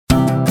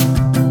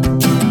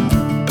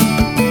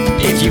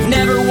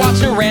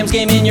a Rams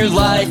game in your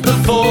life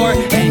before,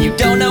 and you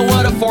don't know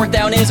what a fourth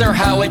down is or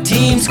how a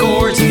team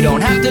scores, you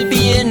don't have to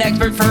be an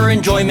expert for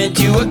enjoyment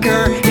to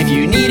occur. If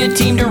you need a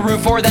team to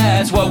root for,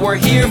 that's what we're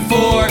here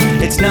for.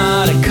 It's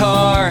not a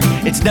car,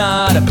 it's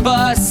not a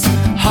bus.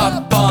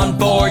 Hop on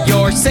board,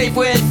 you're safe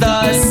with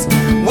us.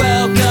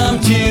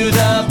 Welcome to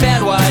the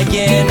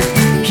bandwagon.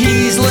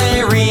 He's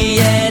Larry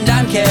and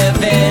I'm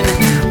Kevin.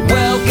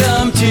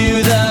 Welcome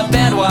to the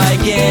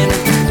bandwagon.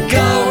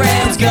 Go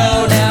Rams,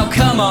 go now,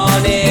 come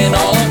on in,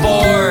 all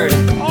aboard.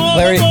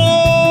 Larry,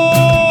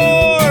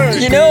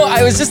 you know,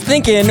 I was just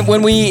thinking,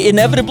 when we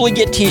inevitably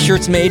get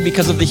T-shirts made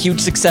because of the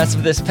huge success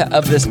of this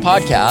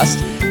podcast,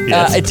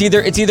 yes. It's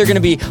either going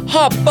to be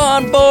hop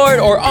on board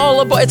or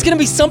all aboard. It's going to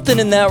be something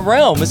in that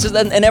realm. It's just,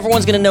 and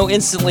everyone's going to know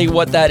instantly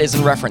what that is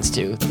in reference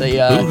to.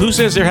 Who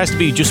says there has to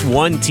be just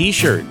one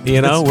T-shirt?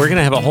 You know, we're going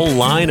to have a whole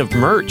line of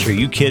merch. Are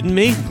you kidding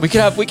me? We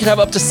could have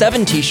up to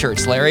 7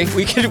 T-shirts, Larry.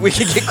 We could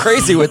get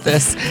crazy with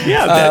this.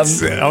 Yeah,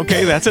 that's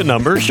okay. That's a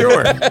number,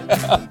 sure.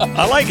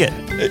 I like it.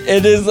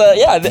 It is,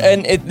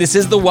 this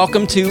is the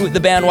Welcome to the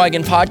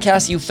Bandwagon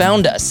podcast. You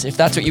found us, if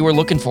that's what you were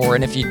looking for,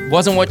 and if it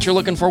wasn't what you're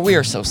looking for, we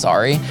are so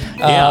sorry.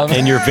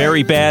 And you're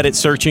very bad at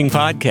searching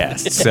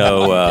podcasts.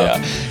 So,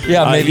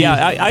 maybe.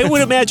 I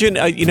would imagine,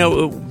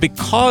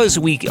 because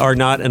we are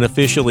not an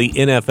officially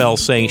NFL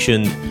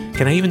sanctioned.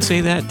 Can I even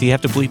say that? Do you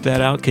have to bleep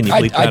that out? Can you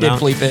bleep that out? I did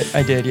bleep it.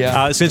 I did,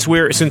 yeah. Since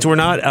we're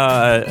not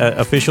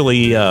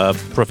officially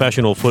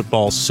professional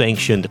football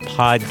sanctioned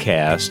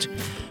podcast,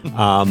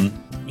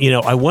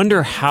 I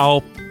wonder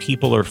how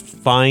people are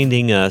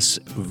finding us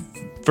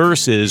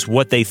versus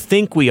what they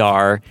think we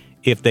are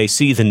if they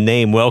see the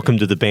name Welcome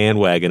to the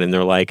Bandwagon and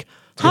they're like,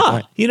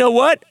 you know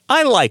what?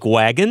 I like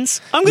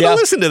wagons. I'm going to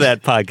listen to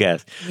that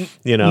podcast.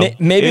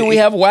 Maybe we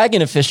have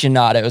wagon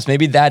aficionados.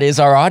 Maybe that is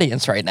our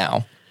audience right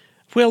now.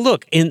 Well,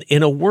 look,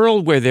 in a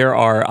world where there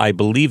are, I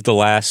believe the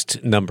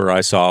last number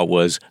I saw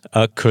was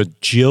a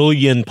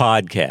cajillion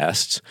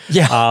podcasts.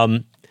 Yeah.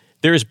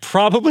 There's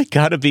probably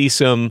got to be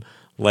some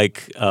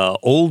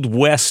Old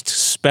West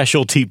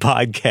specialty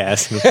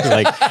podcasts.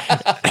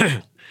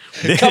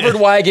 Covered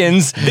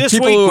wagons. This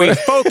week we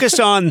focus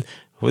on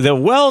the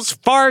Wells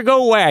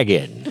Fargo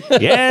wagon.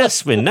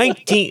 Yes, in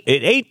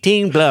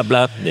 18, blah,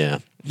 blah. Yeah.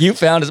 You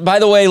found us. By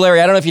the way, Larry,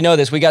 I don't know if you know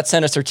this. We got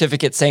sent a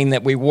certificate saying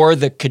that we were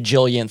the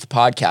cajillionth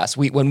podcast.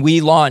 When we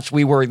launched,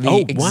 we were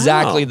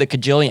exactly the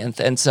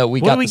cajillionth, and so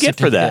we got. What do we get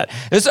for that?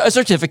 It's a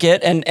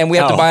certificate, and we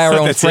have to buy our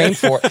own frame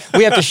for it.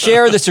 We have to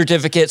share the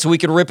certificate, so we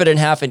could rip it in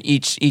half and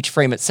each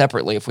frame it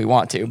separately if we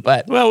want to.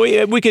 But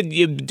we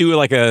could do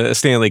like a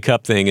Stanley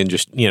Cup thing and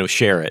just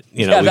share it.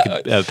 We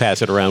could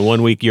pass it around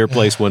 1 week your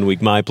place, 1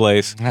 week my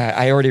place.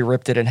 I already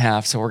ripped it in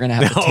half, so we're gonna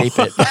have to tape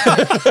it.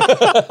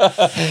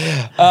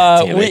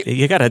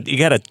 You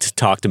gotta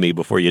talk to me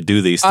before you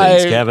do these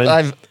things,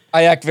 Kevin.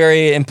 I act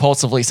very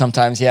impulsively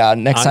sometimes. Yeah,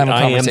 next time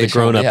I am the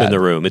grown up in the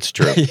room. It's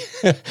true.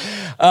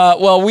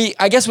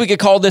 I guess we could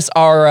call this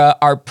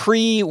our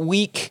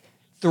pre-week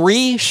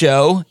 3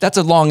 show. That's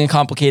a long and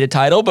complicated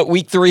title, but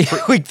week 3 of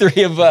Boy,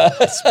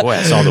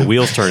 I saw the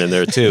wheels turning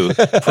there too.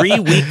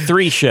 Pre-week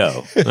 3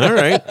 show. All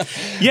right.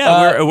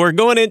 Yeah, we're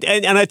going in,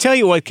 and I tell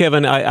you what,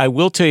 Kevin, I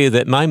will tell you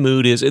that my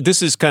mood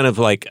this is kind of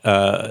like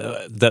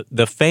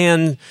the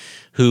fan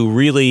who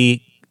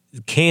really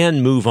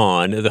can move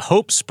on. The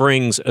hope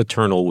springs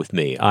eternal with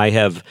me. I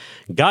have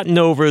gotten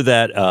over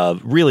that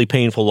really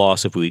painful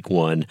loss of week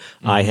 1.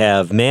 Mm-hmm. I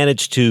have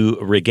managed to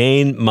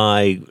regain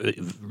my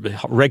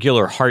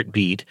regular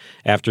heartbeat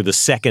after the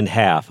second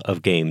half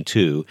of game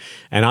 2.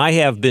 And I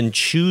have been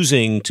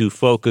choosing to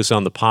focus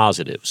on the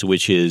positives,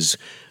 which is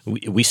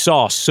we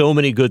saw so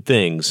many good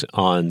things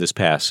on this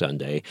past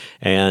Sunday,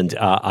 and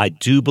I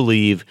do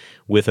believe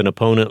with an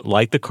opponent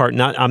like the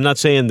Cardinals. I'm not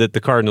saying that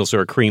the Cardinals are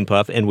a cream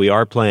puff, and we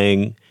are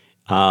playing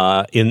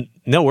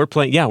we're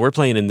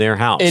playing in their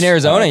house in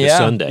Arizona, this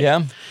Sunday.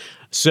 Yeah.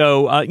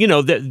 So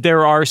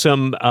there are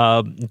some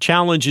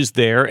challenges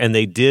there, and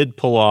they did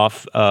pull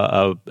off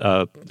a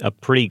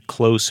pretty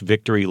close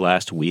victory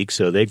last week,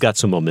 so they've got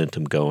some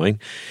momentum going.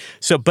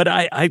 So, but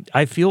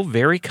I feel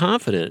very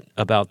confident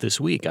about this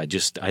week. I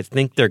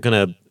think they're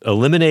going to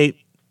eliminate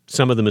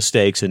some of the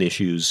mistakes and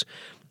issues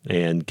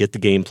and get the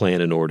game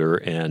plan in order.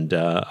 And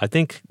I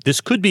think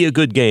this could be a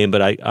good game,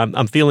 but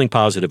I'm feeling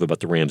positive about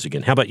the Rams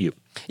again. How about you?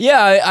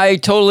 Yeah, I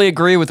totally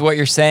agree with what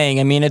you're saying.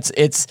 I mean, I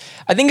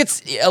think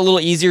it's a little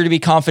easier to be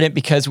confident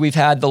because we've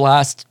had the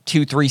last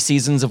 2-3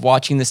 seasons of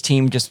watching this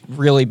team just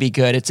really be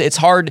good. It's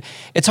hard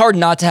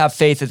not to have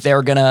faith that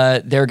they're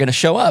gonna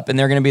show up and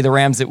they're gonna be the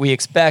Rams that we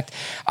expect.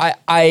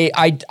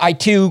 I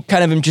too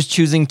kind of am just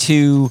choosing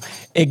to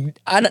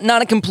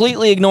not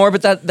completely ignore,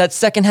 but that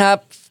second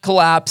half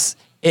collapse.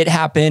 It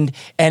happened,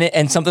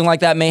 and something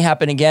like that may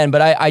happen again.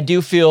 But I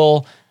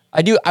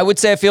would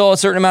say I feel a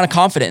certain amount of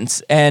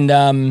confidence,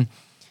 and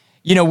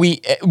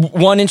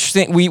one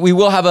interesting, we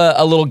will have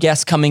a little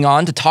guest coming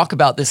on to talk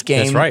about this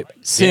game That's right.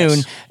 soon.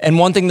 Yes. And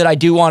one thing that I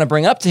do want to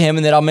bring up to him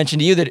and that I'll mention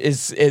to you that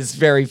is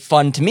very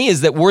fun to me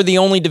is that we're the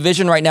only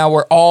division right now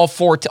where all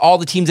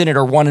the teams in it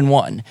are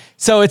 1-1.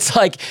 So it's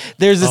like,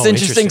 there's this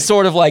interesting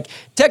sort of like,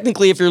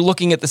 technically if you're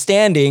looking at the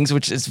standings,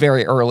 which is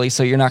very early,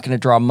 so you're not going to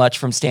draw much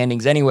from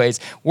standings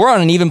anyways, we're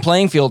on an even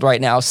playing field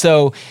right now.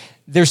 So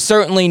there's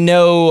certainly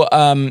no,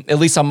 at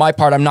least on my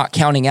part, I'm not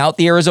counting out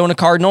the Arizona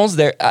Cardinals.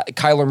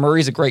 Kyler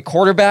Murray's a great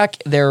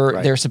quarterback.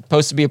 They're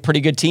supposed to be a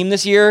pretty good team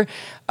this year.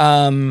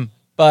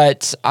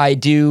 But I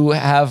do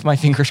have my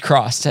fingers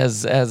crossed,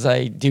 as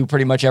I do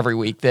pretty much every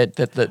week, that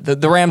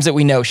the Rams that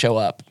we know show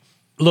up.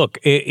 Look,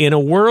 in a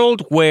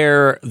world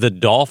where the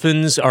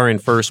Dolphins are in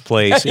first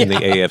place in the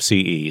AFC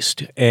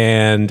East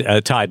and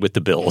tied with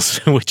the Bills,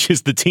 which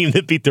is the team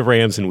that beat the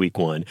Rams in Week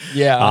 1.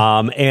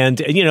 Yeah.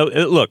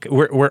 Look,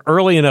 we're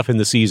early enough in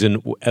the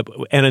season,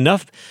 and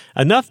enough,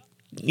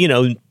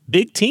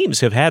 big teams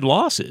have had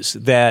losses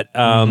that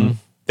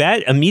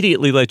that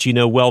immediately lets you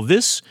know, well,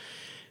 this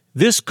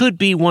could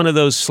be one of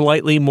those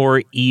slightly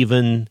more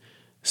even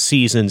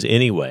seasons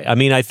anyway. I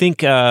mean, I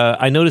think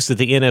I noticed that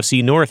the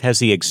NFC North has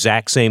the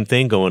exact same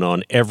thing going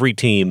on. Every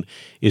team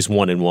is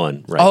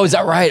 1-1, right? Oh, is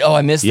that right? Oh,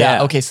 I missed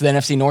that. Okay, so the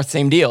NFC North,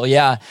 same deal.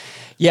 Yeah.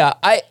 Yeah,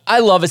 I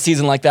love a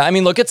season like that. I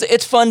mean, look,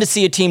 it's fun to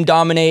see a team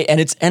dominate,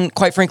 and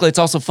quite frankly, it's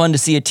also fun to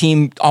see a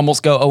team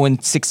almost go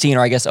 0-16, or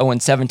I guess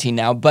 0-17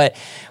 now. But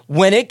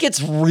when it gets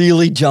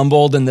really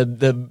jumbled and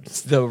the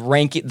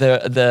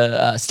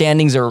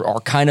standings are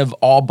kind of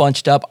all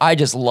bunched up, I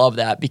just love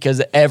that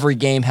because every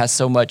game has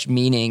so much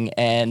meaning,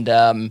 and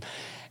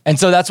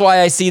so that's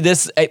why I see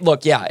this.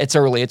 Look, yeah, it's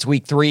early, it's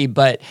week 3,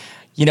 but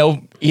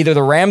either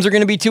the Rams are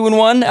going to be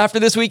 2-1 after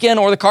this weekend,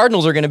 or the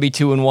Cardinals are going to be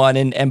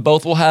 2-1, and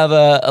both will have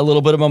a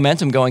little bit of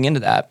momentum going into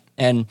that.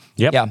 And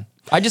yeah,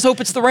 I just hope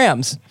it's the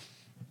Rams.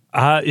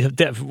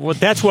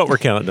 That's what we're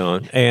counting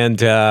on,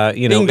 and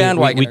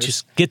we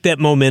just get that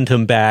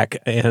momentum back,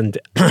 and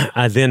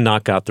I then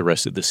knock out the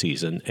rest of the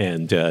season,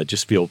 and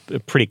just feel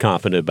pretty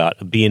confident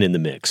about being in the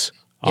mix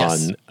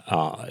on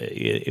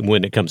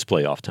when it comes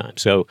playoff time.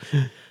 So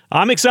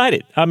I'm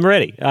excited. I'm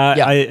ready.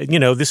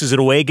 This is an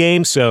away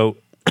game, so.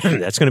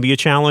 That's going to be a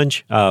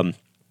challenge.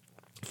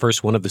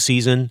 First one of the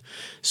season.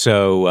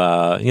 So,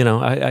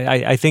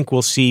 I think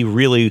we'll see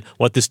really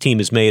what this team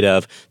is made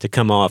of to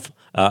come off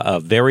a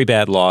very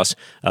bad loss,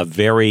 a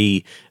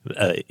very,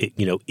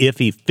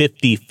 iffy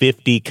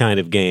 50-50 kind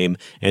of game,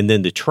 and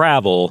then to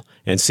travel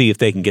and see if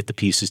they can get the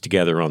pieces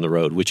together on the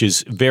road, which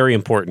is very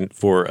important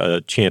for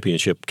a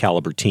championship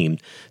caliber team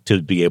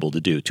to be able to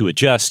do. To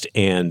adjust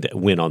and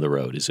win on the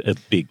road is a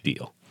big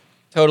deal.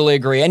 Totally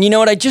agree. And you know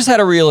what? I just had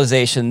a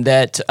realization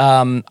that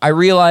I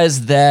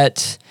realized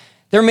that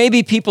there may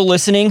be people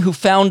listening who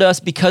found us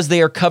because they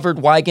are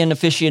covered wagon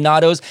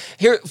aficionados.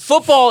 Here,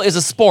 football is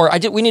a sport.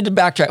 We need to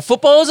backtrack.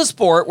 Football is a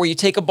sport where you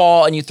take a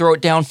ball and you throw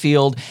it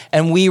downfield,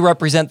 and we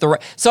represent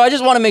so I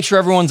just want to make sure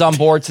everyone's on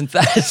board since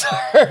that is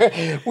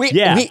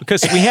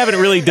because we haven't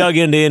really dug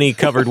into any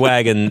covered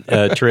wagon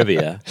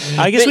trivia.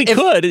 I guess we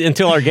could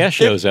until our guest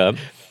shows up.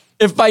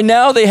 If by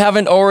now they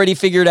haven't already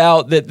figured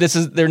out that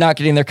they're not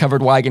getting their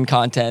covered wagon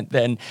content,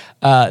 then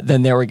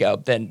there we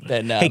go.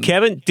 Hey,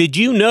 Kevin, did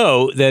you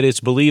know that it's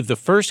believed the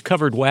first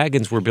covered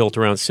wagons were built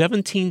around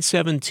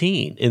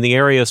 1717 in the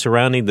area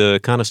surrounding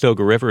the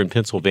Conestoga River in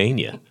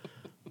Pennsylvania?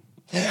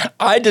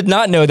 I did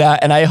not know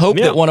that, and I hope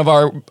that one of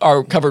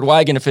our covered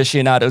wagon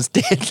aficionados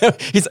did.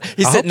 He's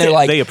sitting there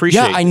like, they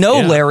appreciate. Yeah, I know,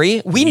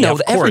 Larry. We know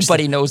that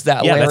everybody knows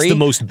that, Larry. That's the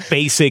most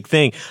basic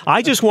thing.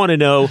 I just want to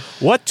know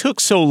what took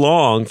so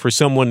long for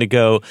someone to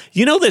go,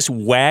 this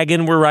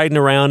wagon we're riding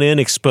around in,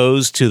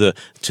 exposed to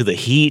the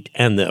heat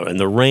and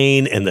the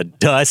rain and the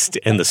dust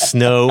and the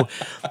snow.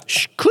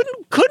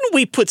 Couldn't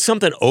we put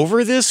something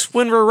over this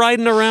when we're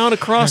riding around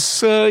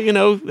across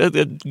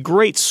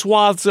great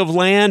swaths of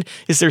land?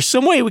 Is there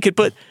some way we could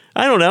put,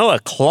 I don't know, a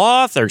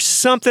cloth or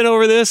something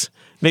over this?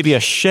 Maybe a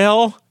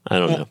shell? I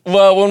don't know.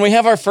 Well, when we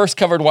have our first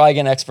covered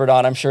wagon expert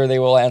on, I'm sure they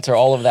will answer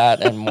all of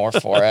that and more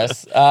for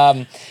us.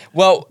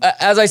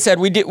 As I said,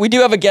 we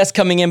do have a guest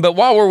coming in, but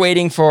while we're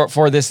waiting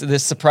for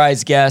this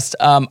surprise guest,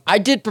 I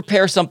did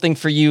prepare something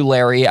for you,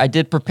 Larry. I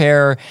did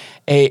prepare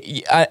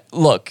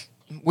look.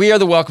 We are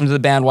the Welcome to the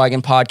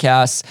Bandwagon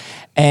podcast,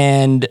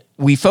 and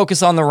we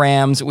focus on the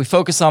Rams. We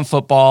focus on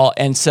football,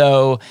 and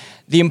so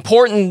the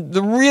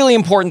really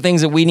important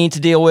things that we need to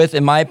deal with,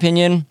 in my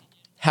opinion,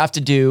 have to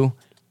do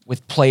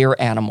with player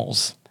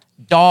animals,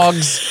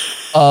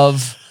 dogs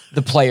of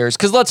the players.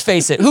 Because let's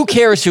face it, who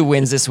cares who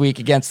wins this week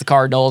against the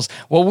Cardinals?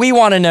 What we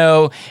want to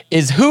know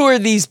is who are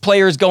these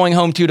players going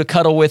home to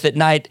cuddle with at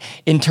night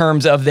in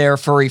terms of their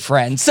furry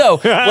friends. So, all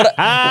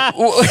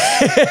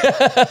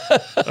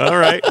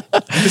right.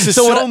 This is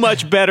so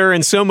much better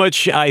and so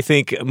much, I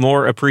think,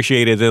 more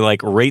appreciated than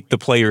rate the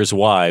players'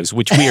 wives,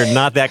 which we are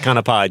not that kind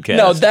of podcast.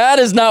 No, that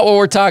is not what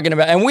we're talking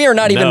about. And we are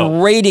not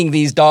even rating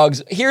these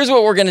dogs. Here's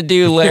what we're going to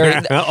do,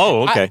 Larry.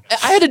 Oh, okay.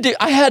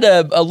 I had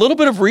a little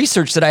bit of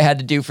research that I had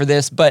to do for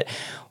this, but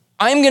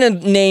I'm going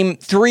to name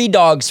 3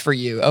 dogs for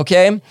you,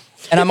 okay?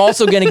 And I'm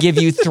also going to give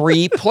you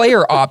 3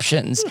 player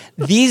options.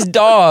 These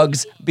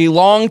dogs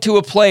belong to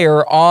a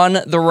player on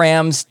the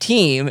Rams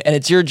team, and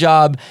it's your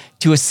job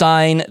to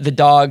assign the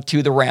dog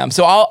to the Rams.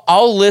 So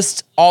I'll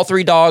list all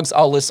 3 dogs,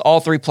 I'll list all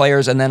 3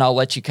 players, and then I'll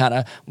let you kind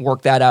of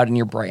work that out in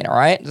your brain, all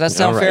right? Does that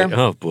sound fair?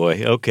 Oh,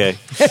 boy. Okay.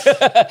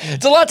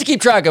 It's a lot to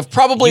keep track of.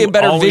 Probably a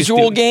better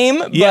visual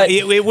game. Yeah, but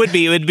it would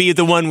be. It would be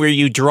the one where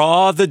you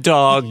draw the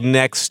dog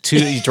next to,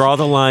 you draw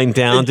the line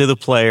down to the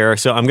player.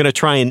 So I'm going to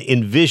try and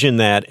envision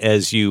that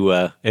as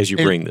you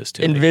bring this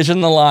to me.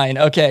 Envision the line.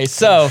 Okay,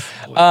 so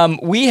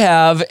we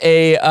have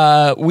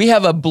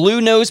a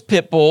blue-nosed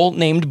pit bull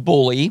named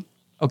Bully.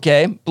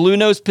 Okay,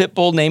 blue-nosed pit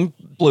bull named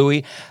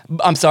Bully.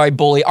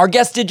 Our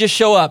guest did just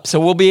show up, so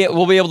we'll be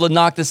able to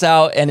knock this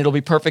out, and it'll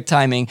be perfect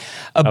timing.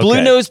 A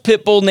blue-nosed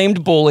pit bull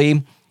named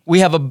Bully. We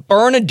have a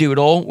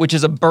Bernedoodle, which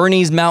is a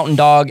Bernese Mountain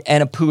Dog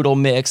and a Poodle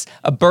mix.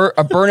 A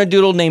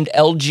Bernedoodle named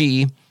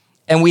LG,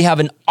 and we have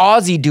an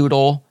Aussie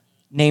Doodle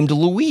named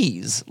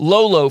Louise,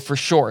 Lolo for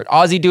short.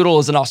 Aussie Doodle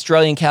is an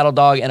Australian cattle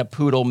dog and a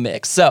Poodle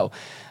mix. So,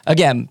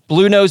 again,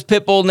 blue-nosed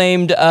pit bull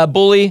named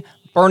Bully,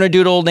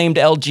 Bernedoodle named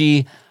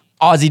LG,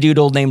 Aussie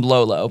Doodle named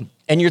Lolo.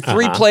 And your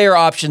 3 player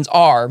options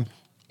are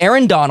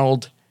Aaron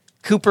Donald,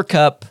 Cooper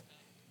Kupp,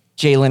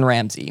 Jalen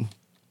Ramsey.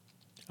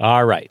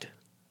 All right.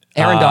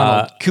 Aaron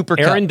Donald, Cooper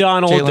Kupp, Aaron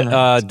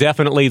Donald,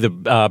 definitely the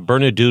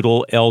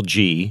Bernedoodle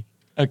LG.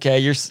 Okay,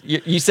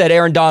 you said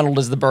Aaron Donald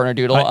is the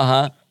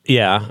Bernedoodle.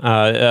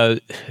 Yeah.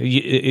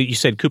 You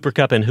said Cooper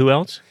Kupp and who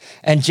else?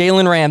 And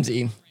Jalen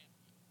Ramsey.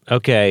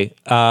 Okay.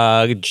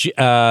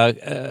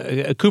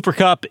 Cooper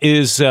Kupp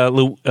is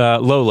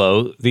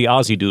Lolo, the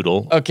Aussie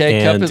Doodle.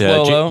 Okay, Kupp is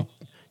Lolo.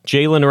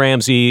 Jalen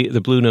Ramsey,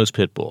 the blue-nosed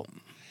pit bull.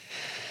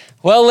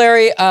 Well,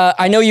 Larry,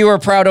 I know you are a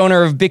proud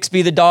owner of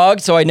Bixby the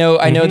dog, so I know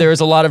there is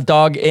a lot of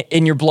dog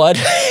in your blood,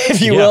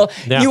 if you will.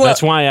 Yeah,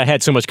 that's why I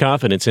had so much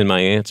confidence in my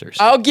answers.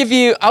 I'll give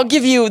you.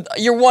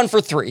 You're 1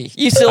 for 3.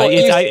 You still.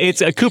 It's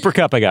a Cooper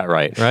Kupp I got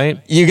right?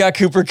 You got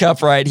Cooper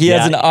Kupp right. He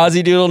has an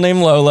Aussie Doodle named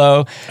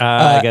Lolo. You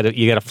got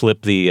to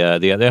flip the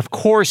other. Of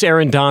course,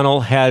 Aaron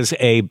Donald has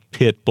a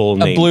pit bull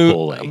named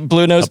Bully.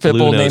 Blue-nosed pit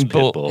bull named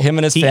Bull. Him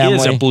and his family. He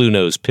is a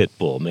blue-nosed pit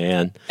bull,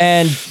 man.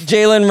 And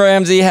Jalen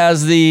Ramsey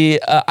has the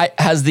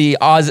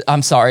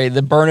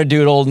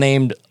Bernedoodle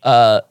named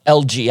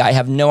LG. I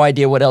have no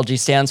idea what LG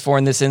stands for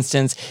in this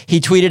instance. He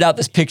tweeted out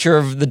this picture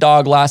of the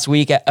dog last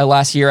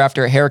year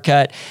after a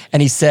haircut,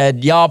 and he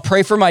said, "Y'all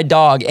pray for my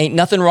dog. Ain't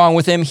nothing wrong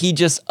with him. He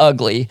just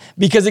ugly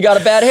because he got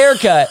a bad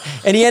haircut."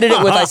 And he ended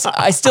it with,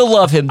 "I still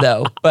love him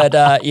though." But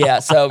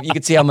so you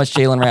can see how much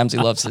Jalen Ramsey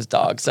loves his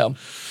dog. So.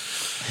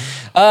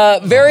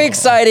 Very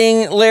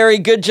exciting, Larry.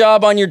 Good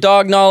job on your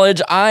dog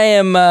knowledge.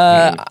 I'm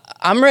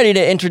ready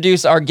to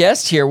introduce our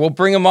guest here. We'll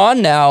bring him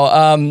on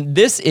now.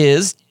 This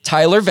is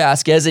Tyler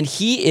Vasquez, and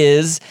he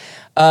is,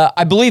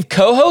 I believe,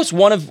 co-host,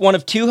 one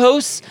of 2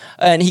 hosts,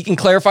 and he can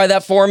clarify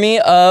that for me,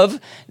 of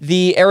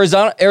the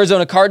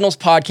Arizona Cardinals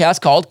podcast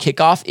called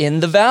Kickoff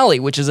in the Valley,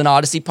 which is an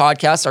Odyssey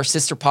podcast, our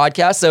sister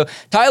podcast. So,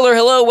 Tyler,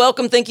 hello,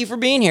 welcome. Thank you for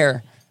being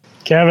here.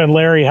 Kevin,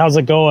 Larry, how's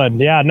it going?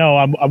 Yeah, no,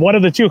 I'm one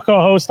of the 2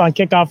 co-hosts on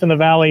Kickoff in the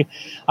Valley.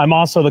 I'm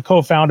also the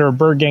co-founder of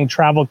Bird Gang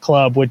Travel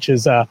Club, which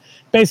is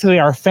basically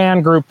our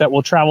fan group that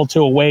will travel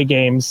to away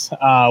games.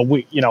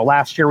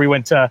 Last year we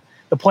went to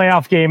the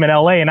playoff game in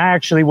LA, and I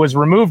actually was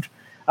removed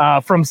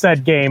from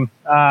said game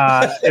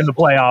in the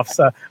playoffs.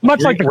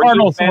 Much like the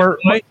Cardinals were.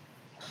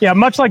 Yeah,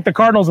 much like the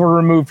Cardinals were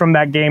removed from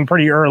that game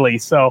pretty early.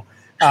 So,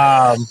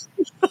 there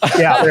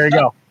you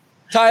go.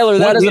 Tyler,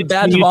 that is a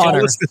badge of honor.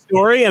 Tell us the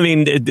story? I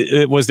mean,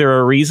 was there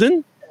a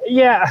reason?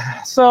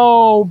 Yeah.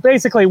 So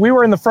basically, we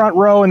were in the front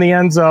row in the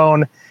end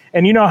zone,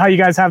 and you know how you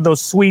guys have those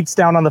suites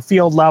down on the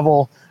field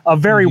level of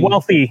very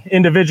wealthy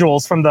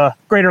individuals from the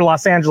greater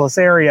Los Angeles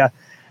area.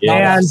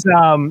 Yes.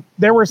 And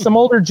there were some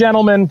older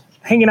gentlemen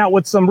hanging out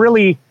with some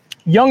really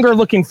younger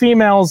looking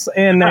females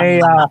in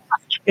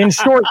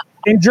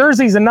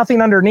jerseys and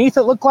nothing underneath,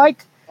 it looked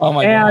like. Oh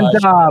my gosh.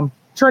 And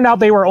turned out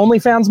they were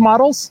OnlyFans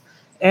models.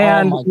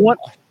 And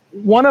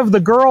one of the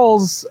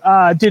girls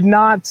did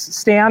not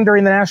stand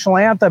during the national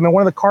anthem, and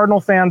one of the Cardinal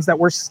fans that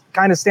were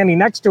kind of standing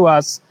next to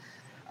us,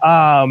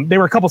 they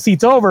were a couple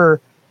seats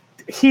over.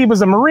 He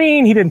was a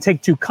Marine. He didn't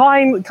take too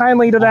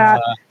kindly to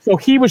that. So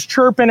he was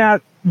chirping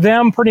at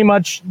them pretty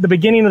much the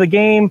beginning of the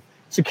game.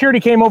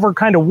 Security came over,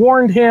 kind of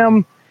warned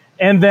him.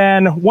 And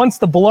then once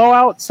the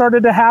blowout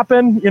started to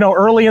happen,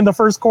 early in the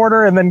first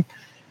quarter, and then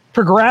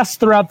progressed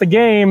throughout the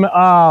game,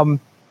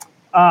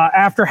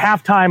 after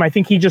halftime, I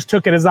think he just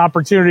took it as an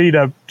opportunity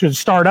to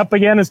start up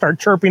again and start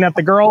chirping at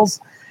the girls.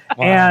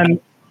 Wow. And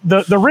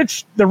the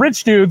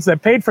rich dudes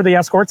that paid for the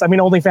escorts,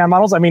 OnlyFans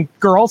models,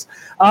 girls,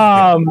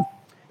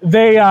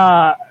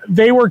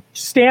 they were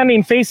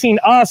standing facing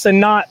us and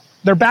not,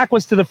 their back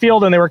was to the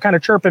field, and they were kind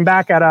of chirping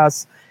back at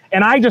us.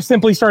 And I just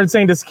simply started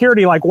saying to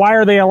security, like, why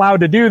are they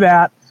allowed to do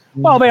that?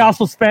 Well, they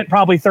also spent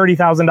probably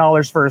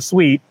 $30,000 for a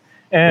suite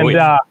and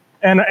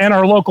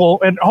our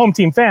local and home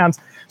team fans.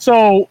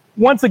 So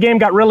once the game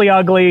got really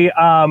ugly,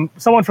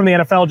 someone from the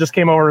NFL just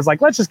came over and was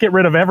like, let's just get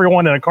rid of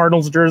everyone in a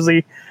Cardinals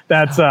jersey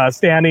that's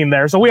standing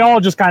there. So we all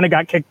just kind of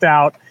got kicked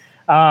out.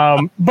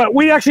 But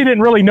we actually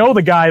didn't really know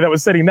the guy that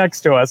was sitting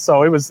next to us.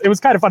 So it was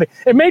kind of funny.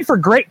 It made for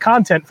great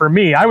content for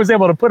me. I was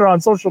able to put it on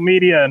social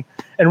media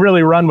and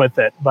really run with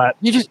it. But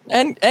you just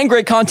and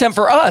great content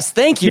for us.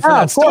 Thank you for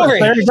that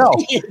story. There you go.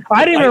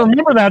 I didn't even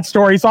remember that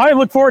story, so I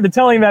look forward to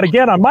telling that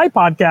again on my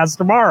podcast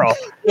tomorrow.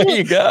 There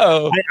you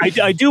go.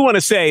 I do want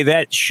to say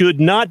that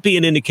should not be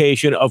an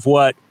indication of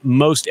what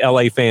most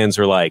LA fans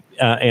are like.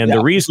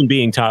 The reason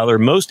being, Tyler,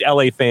 most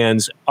LA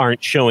fans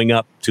aren't showing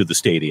up to the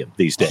stadium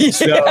these days.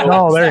 So,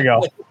 oh, there you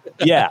go.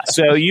 Yeah,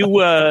 so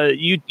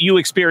you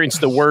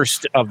experienced the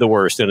worst of the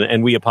worst,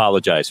 and we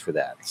apologize for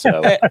that.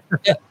 So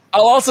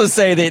I'll also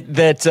say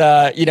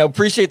that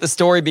appreciate the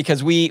story,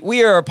 because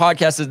we are a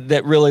podcast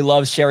that really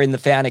loves sharing the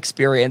fan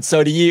experience.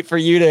 So for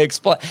you to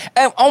explain,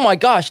 and oh my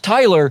gosh,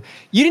 Tyler,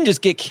 you didn't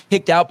just get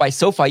kicked out by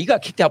SoFi, you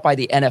got kicked out by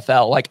the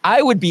NFL. Like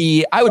I would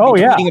be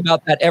tweeting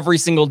about that every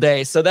single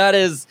day. So that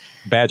is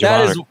badge of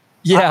honor.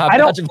 Yeah, I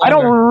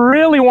don't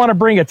really want to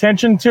bring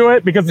attention to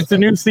it because it's a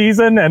new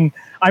season, and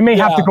I may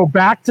have to go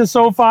back to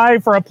SoFi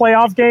for a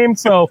playoff game.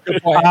 So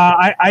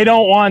I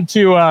don't want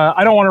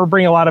to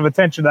bring a lot of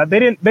attention to that.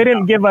 They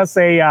didn't give us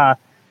they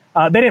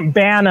didn't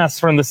ban us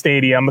from the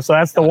stadium, so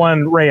that's the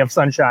one ray of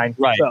sunshine.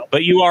 Right, so.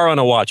 But you are on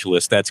a watch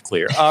list. That's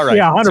clear. All right,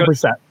 yeah,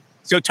 100%.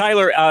 So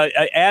Tyler,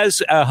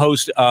 as a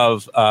host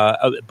of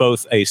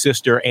both a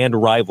sister and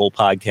rival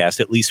podcast,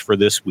 at least for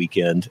this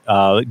weekend,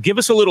 give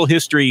us a little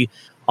history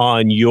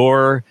on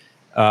your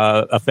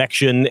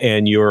affection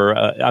and your,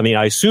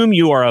 I assume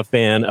you are a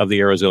fan of the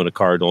Arizona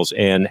Cardinals,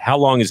 and how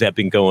long has that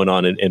been going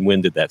on, and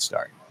when did that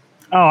start?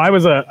 Oh, I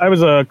was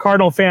a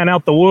Cardinal fan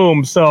out the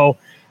womb. So,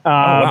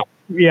 wow.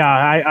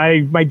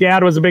 Yeah, my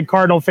dad was a big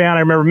Cardinal fan. I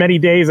remember many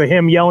days of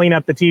him yelling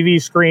at the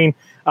TV screen,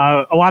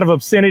 a lot of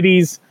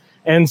obscenities.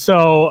 And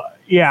so,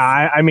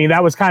 yeah,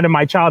 that was kind of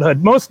my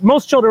childhood.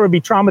 Most children would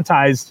be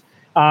traumatized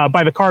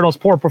by the Cardinals'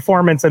 poor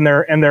performance and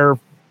their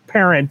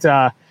parent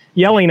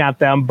yelling at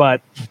them.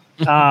 But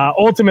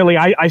ultimately,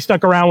 I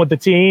stuck around with the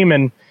team,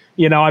 and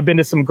I've been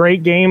to some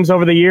great games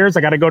over the years.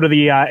 I got to go to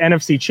the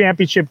NFC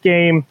Championship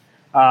game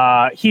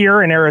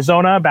here in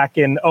Arizona back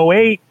in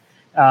 2008.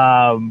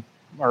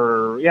 It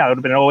would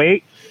have been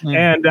 2008. Mm.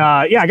 And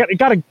I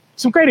got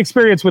some great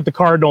experience with the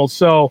Cardinals.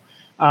 So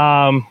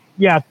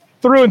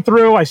through and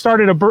through, I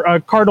started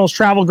a Cardinals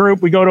travel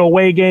group. We go to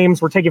away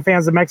games. We're taking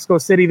fans to Mexico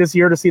City this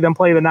year to see them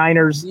play the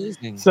Niners.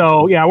 Amazing.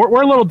 So, yeah,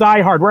 we're a little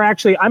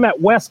diehard. I'm at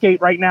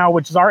Westgate right now,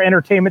 which is our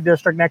entertainment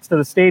district next to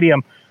the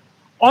stadium.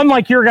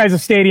 Unlike your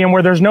guys' stadium,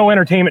 where there's no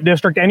entertainment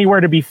district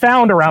anywhere to be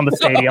found around the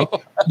stadium.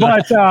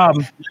 But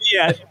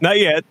not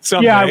yet.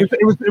 Someday. Yeah,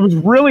 it was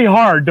really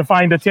hard to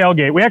find a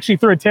tailgate. We actually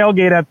threw a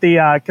tailgate at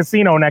the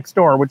casino next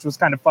door, which was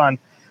kind of fun.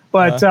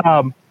 But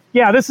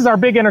yeah, this is our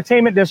big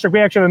entertainment district. We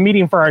actually have a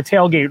meeting for our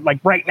tailgate like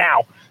right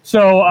now.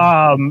 So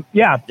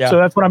so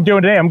that's what I'm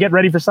doing today. I'm getting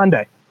ready for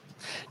Sunday.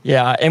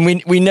 Yeah, and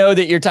we know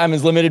that your time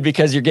is limited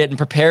because you're getting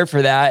prepared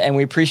for that, and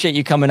we appreciate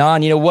you coming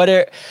on. What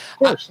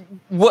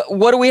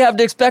do we have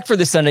to expect for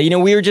this Sunday?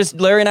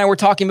 Larry and I were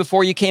talking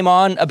before you came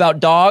on about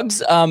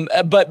dogs,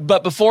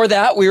 but before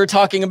that, we were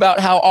talking about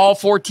how all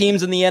four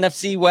teams in the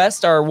NFC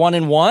West are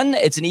 1-1.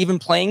 It's an even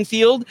playing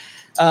field.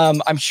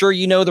 I'm sure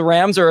the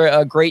Rams are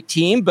a great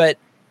team, but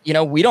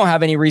we don't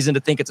have any reason to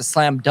think it's a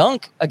slam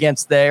dunk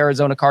against the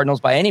Arizona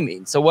Cardinals by any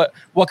means. So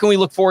what can we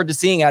look forward to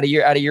seeing out of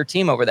your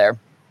team over there?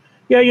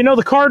 Yeah,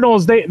 the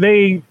Cardinals,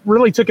 they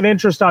really took an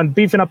interest on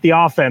beefing up the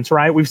offense,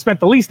 right? We've spent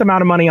the least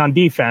amount of money on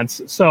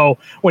defense. So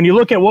when you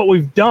look at what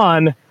we've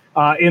done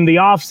in the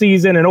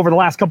offseason and over the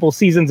last couple of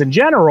seasons in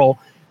general,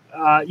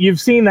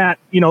 you've seen that,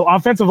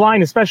 offensive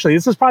line especially,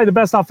 this is probably the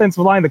best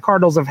offensive line the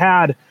Cardinals have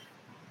had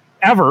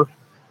ever.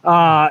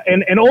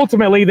 And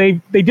ultimately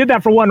they did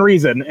that for one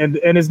reason.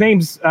 And his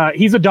name's,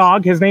 he's a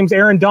dog. His name's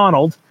Aaron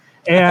Donald.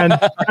 And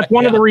that's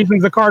one of the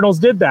reasons the Cardinals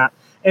did that.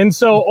 And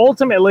so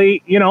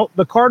ultimately,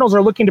 the Cardinals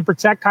are looking to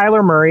protect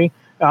Kyler Murray.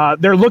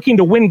 They're looking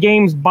to win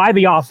games by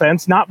the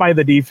offense, not by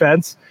the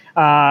defense.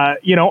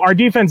 Our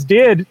defense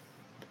did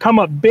come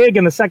up big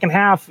in the second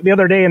half the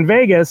other day in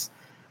Vegas,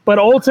 but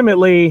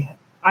ultimately,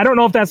 I don't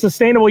know if that's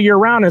sustainable year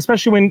round,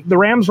 especially when the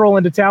Rams roll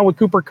into town with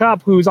Cooper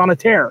Kupp, who's on a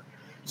tear.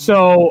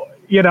 So,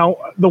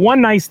 the one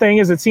nice thing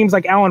is it seems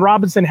like Allen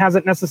Robinson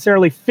hasn't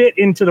necessarily fit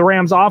into the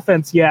Rams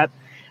offense yet.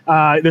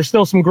 There's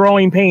still some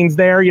growing pains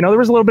there. There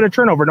was a little bit of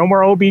turnover. No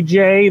more OBJ.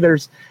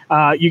 There's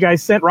you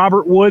guys sent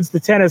Robert Woods to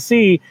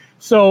Tennessee.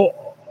 So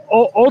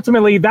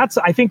ultimately, that's,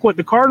 I think, what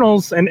the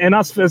Cardinals and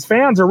us as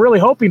fans are really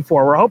hoping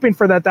for. We're hoping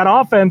for that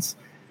offense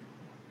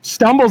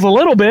stumbles a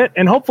little bit,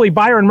 and hopefully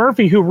Byron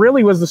Murphy, who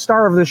really was the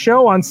star of the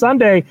show on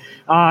Sunday,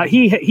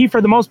 he for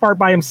the most part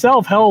by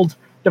himself held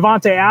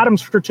Devontae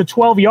Adams to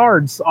 12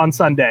 yards on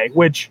Sunday,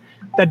 which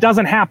that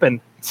doesn't happen.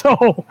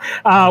 So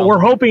we're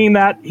hoping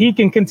that he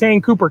can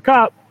contain Cooper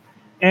Kupp.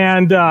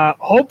 And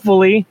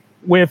hopefully,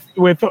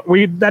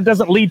 that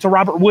doesn't lead to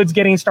Robert Woods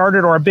getting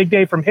started or a big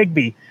day from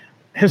Higbee.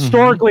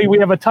 Historically, we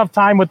have a tough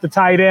time with the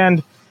tight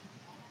end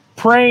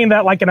praying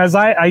that like an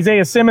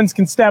Isaiah Simmons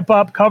can step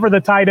up, cover the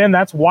tight end.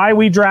 That's why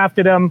we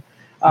drafted him.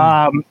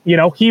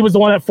 He was the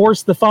one that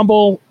forced the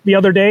fumble the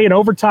other day in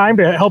overtime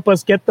to help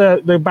us get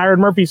the Byron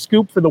Murphy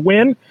scoop for the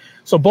win.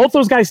 So both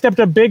those guys stepped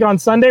up big on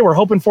Sunday. We're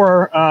hoping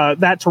for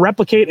that to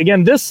replicate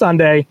again this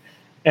Sunday.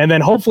 And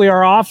then hopefully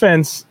our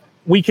offense,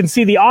 we can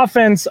see the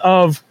offense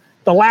of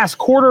the last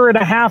quarter and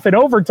a half in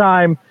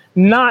overtime,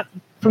 not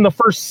from the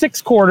first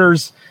 6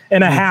 quarters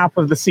and a half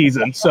of the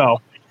season.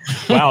 So.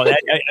 Wow,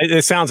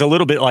 it sounds a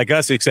little bit like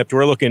us, except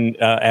we're looking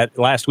at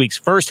last week's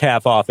first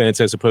half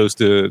offense as opposed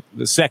to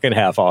the second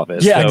half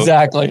offense. Yeah,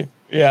 exactly.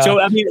 Yeah.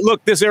 So, I mean,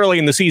 look, this early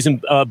in the season,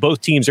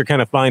 both teams are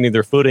kind of finding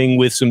their footing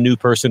with some new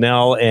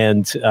personnel.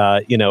 And,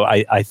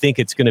 I think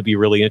it's going to be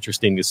really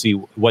interesting to see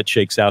what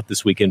shakes out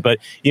this weekend. But,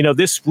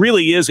 this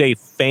really is a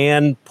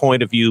fan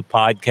point of view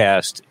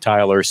podcast,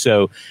 Tyler.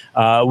 So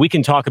we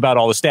can talk about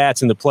all the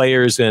stats and the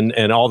players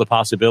and all the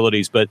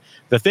possibilities. But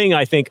the thing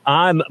I think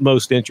I'm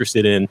most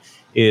interested in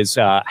is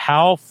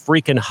how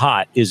freaking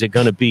hot is it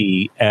going to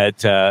be at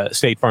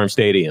State Farm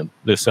Stadium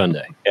this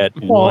Sunday at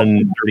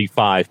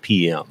 1:35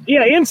 p.m.?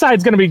 Yeah,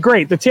 inside's going to be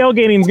great. The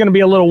tailgating is going to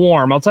be a little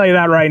warm. I'll tell you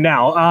that right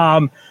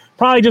now.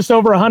 Probably just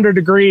over 100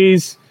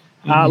 degrees.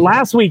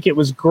 Last week it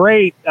was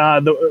great.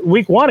 The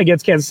week 1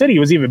 against Kansas City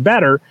was even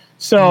better.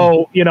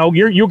 So,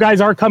 you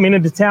guys are coming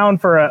into town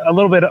for a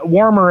little bit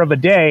warmer of a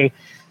day.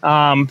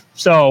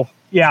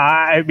 Yeah,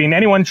 I mean,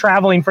 anyone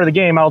traveling for the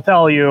game, I'll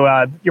tell you,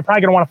 you're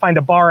probably going to want to find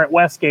a bar at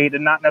Westgate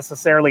and not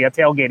necessarily a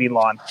tailgating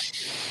lawn.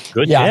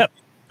 Good tip.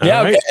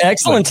 Yeah, right.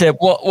 Excellent tip.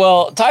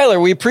 Well, Tyler,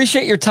 we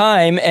appreciate your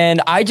time,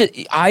 and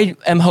I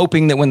am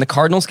hoping that when the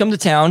Cardinals come to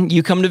town,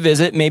 you come to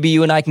visit. Maybe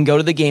you and I can go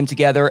to the game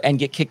together and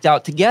get kicked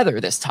out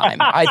together this time.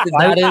 I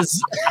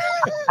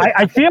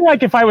feel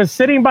like if I was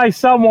sitting by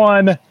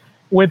someone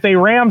with a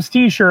Rams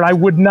T-shirt, I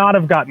would not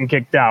have gotten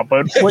kicked out.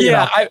 But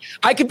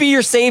I could be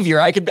your savior.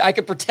 I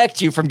could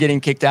protect you from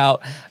getting kicked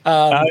out.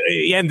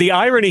 And the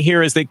irony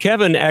here is that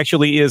Kevin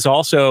actually is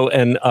also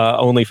an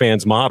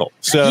OnlyFans model.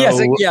 So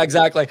yes, yeah,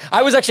 exactly.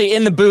 I was actually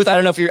in the booth. I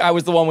don't know if I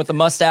was the one with the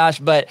mustache,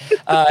 but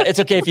it's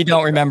okay if you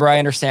don't remember. I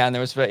understand. There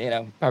was,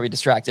 probably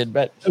distracted,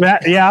 but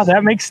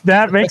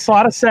that makes a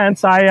lot of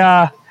sense.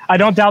 I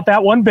don't doubt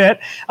that one bit.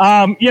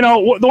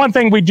 The one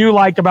thing we do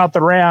like about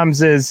the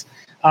Rams is,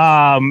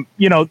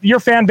 your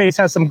fan base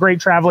has some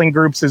great traveling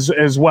groups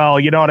as well.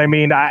 You know what I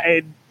mean?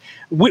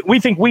 We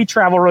think we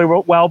travel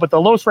really well, but the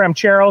Los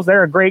Rancheros,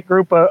 they're a great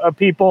group of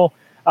people.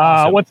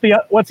 Awesome. What's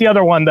the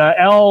other one? The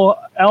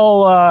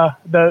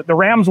the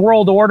Rams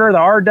World Order, the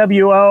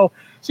RWO.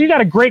 So you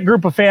got a great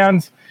group of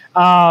fans.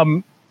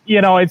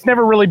 It's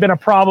never really been a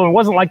problem. It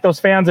wasn't like those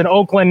fans in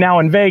Oakland, now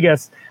in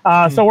Vegas.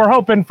 So we're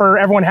hoping for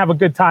everyone to have a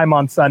good time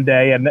on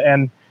Sunday,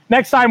 and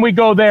next time we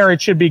go there,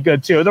 it should be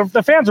good too.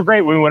 The fans were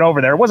great when we went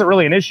over there. It wasn't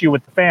really an issue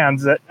with the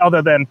fans,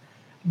 other than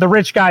the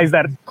rich guys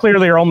that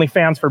clearly are only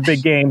fans for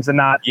big games and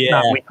not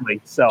weekly.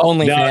 So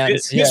only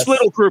fans. This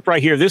little group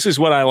right here, this is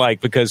what I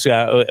like, because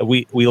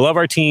we love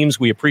our teams,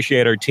 we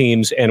appreciate our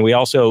teams, and we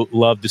also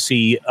love to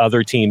see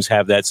other teams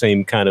have that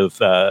same kind of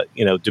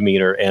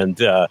demeanor. And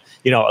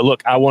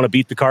look, I want to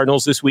beat the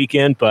Cardinals this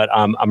weekend, but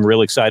I'm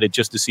really excited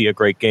just to see a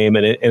great game,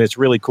 and it's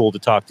really cool to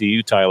talk to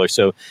you, Tyler.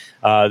 So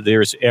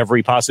there's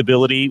every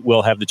possibility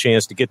we'll have the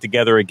chance to get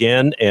together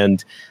again,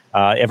 and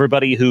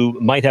everybody who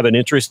might have an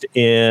interest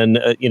in,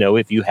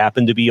 if you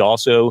happen to be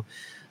also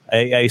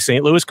a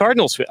St. Louis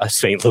Cardinals.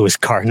 St. Louis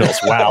Cardinals.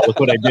 Wow, look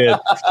what I did.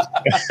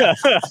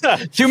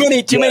 Too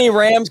many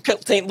Rams,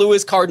 St.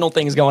 Louis Cardinal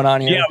things going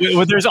on here. Yeah,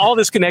 well, there's all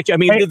this connection. I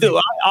mean,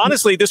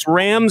 honestly, this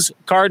Rams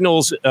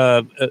Cardinals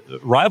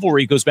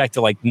rivalry goes back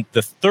to like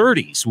the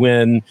 30s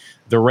when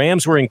the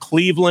Rams were in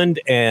Cleveland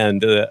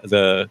and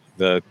the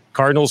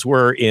Cardinals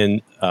were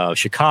in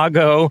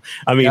Chicago.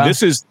 I mean,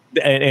 this is,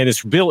 and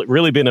it's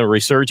really been a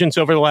resurgence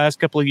over the last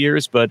couple of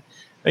years. But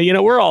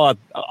we're all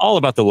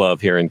about the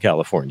love here in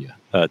California,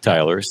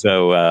 Tyler.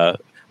 So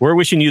we're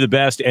wishing you the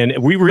best, and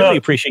we really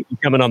appreciate you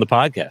coming on the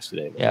podcast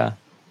today, man. Yeah.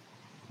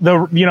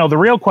 The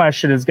real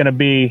question is going to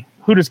be,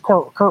 who does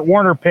Kurt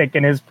Warner pick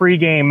in his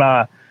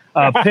pregame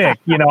pick?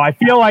 I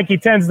feel like he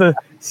tends to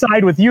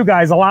side with you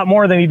guys a lot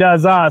more than he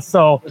does us.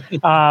 So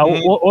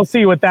we'll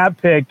see what that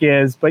pick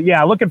is. But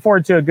yeah, looking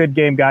forward to a good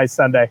game, guys,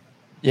 Sunday.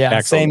 Yeah,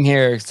 excellent.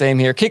 Same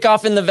here.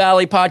 Kickoff in the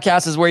Valley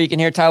podcast is where you can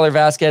hear Tyler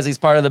Vasquez. He's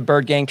part of the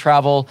Bird Gang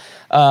Travel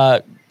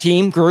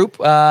team group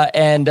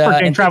and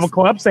Bird Gang Travel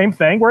Club. Same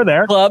thing. We're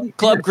there.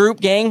 Club group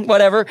gang,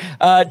 whatever.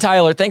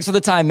 Tyler, thanks for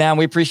the time, man.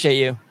 We appreciate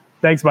you.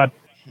 Thanks, bud.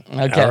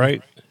 Okay. All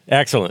right.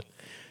 Excellent.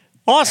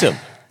 Awesome.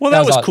 Well,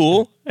 that was awesome.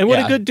 Cool. And what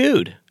a good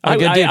dude.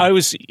 I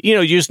was,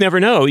 you just never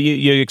know.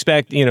 You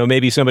expect,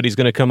 maybe somebody's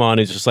going to come on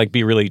and just like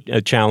be really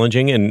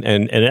challenging.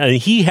 And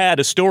he had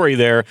a story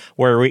there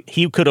where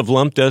he could have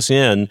lumped us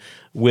in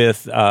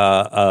with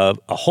a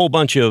whole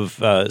bunch of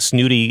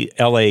snooty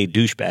LA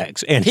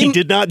douchebags, and he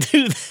did not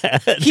do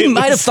that. He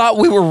might have thought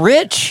we were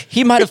rich.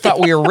 He might have thought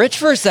we were rich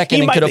for a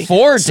second and could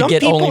afford to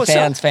get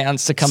OnlyFans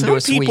fans to come to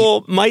a suite. Some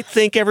people might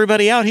think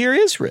everybody out here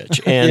is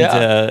rich, and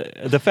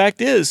the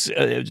fact is,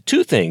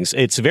 two things: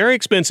 it's very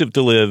expensive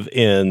to live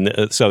in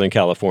Southern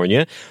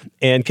California,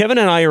 and Kevin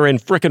and I are in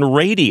frickin'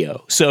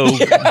 radio. So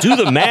do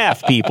the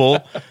math, people.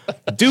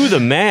 Do the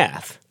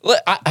math.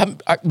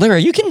 Larry, are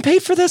you getting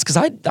paid for this? Because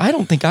I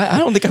don't think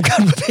I've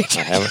gotten a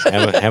paycheck.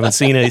 haven't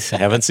seen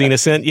a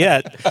cent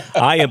yet.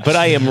 I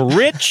am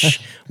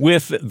rich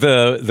with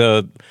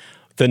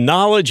the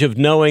knowledge of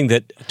knowing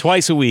that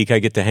twice a week I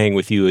get to hang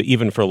with you,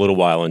 even for a little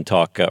while, and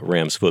talk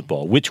Rams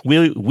football, which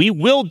we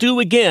will do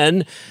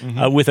again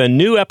with a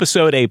new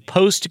episode, a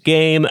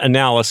post-game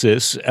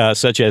analysis,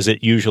 such as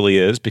it usually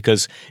is,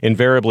 because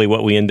invariably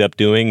what we end up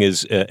doing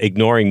is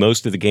ignoring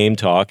most of the game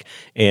talk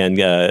and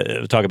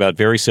talk about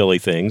very silly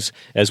things,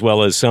 as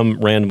well as some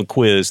random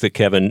quiz that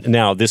Kevin,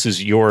 now this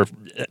is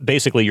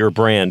basically your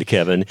brand,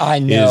 Kevin. I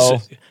know.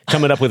 Is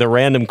coming up with a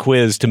random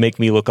quiz to make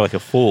me look like a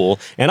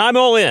fool, and I'm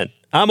all in.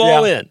 I'm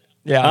all in.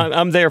 Yeah,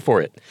 I'm there for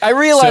it. I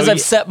realize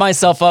I've set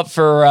myself up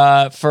for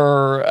a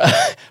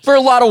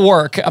lot of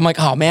work. I'm like,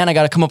 oh man, I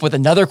got to come up with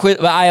another quiz.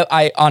 But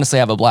I honestly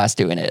have a blast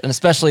doing it, and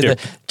especially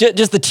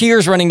just the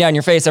tears running down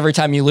your face every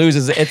time you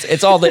lose.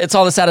 It's all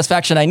the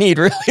satisfaction I need,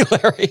 really,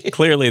 Larry.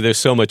 Clearly, there's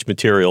so much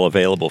material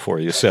available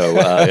for you, so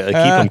keep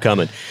them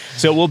coming.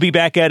 So we'll be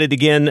back at it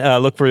again.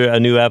 Look for a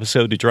new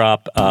episode to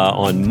drop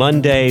on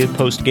Monday,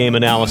 post-game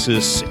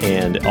analysis,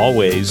 and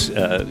always,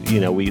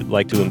 we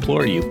like to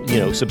implore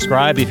you,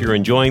 subscribe if you're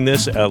enjoying this.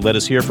 Let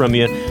us hear from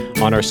you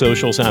on our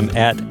socials. I'm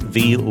at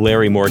the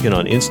Larry Morgan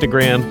on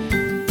Instagram.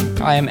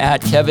 I am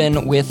at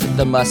Kevin with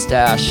the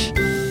mustache.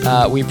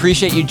 We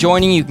appreciate you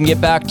joining. You can get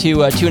back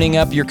to tuning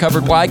up your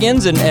covered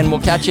wagons, and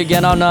we'll catch you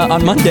again on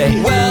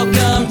Monday.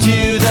 Welcome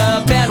to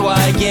the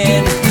bandwagon.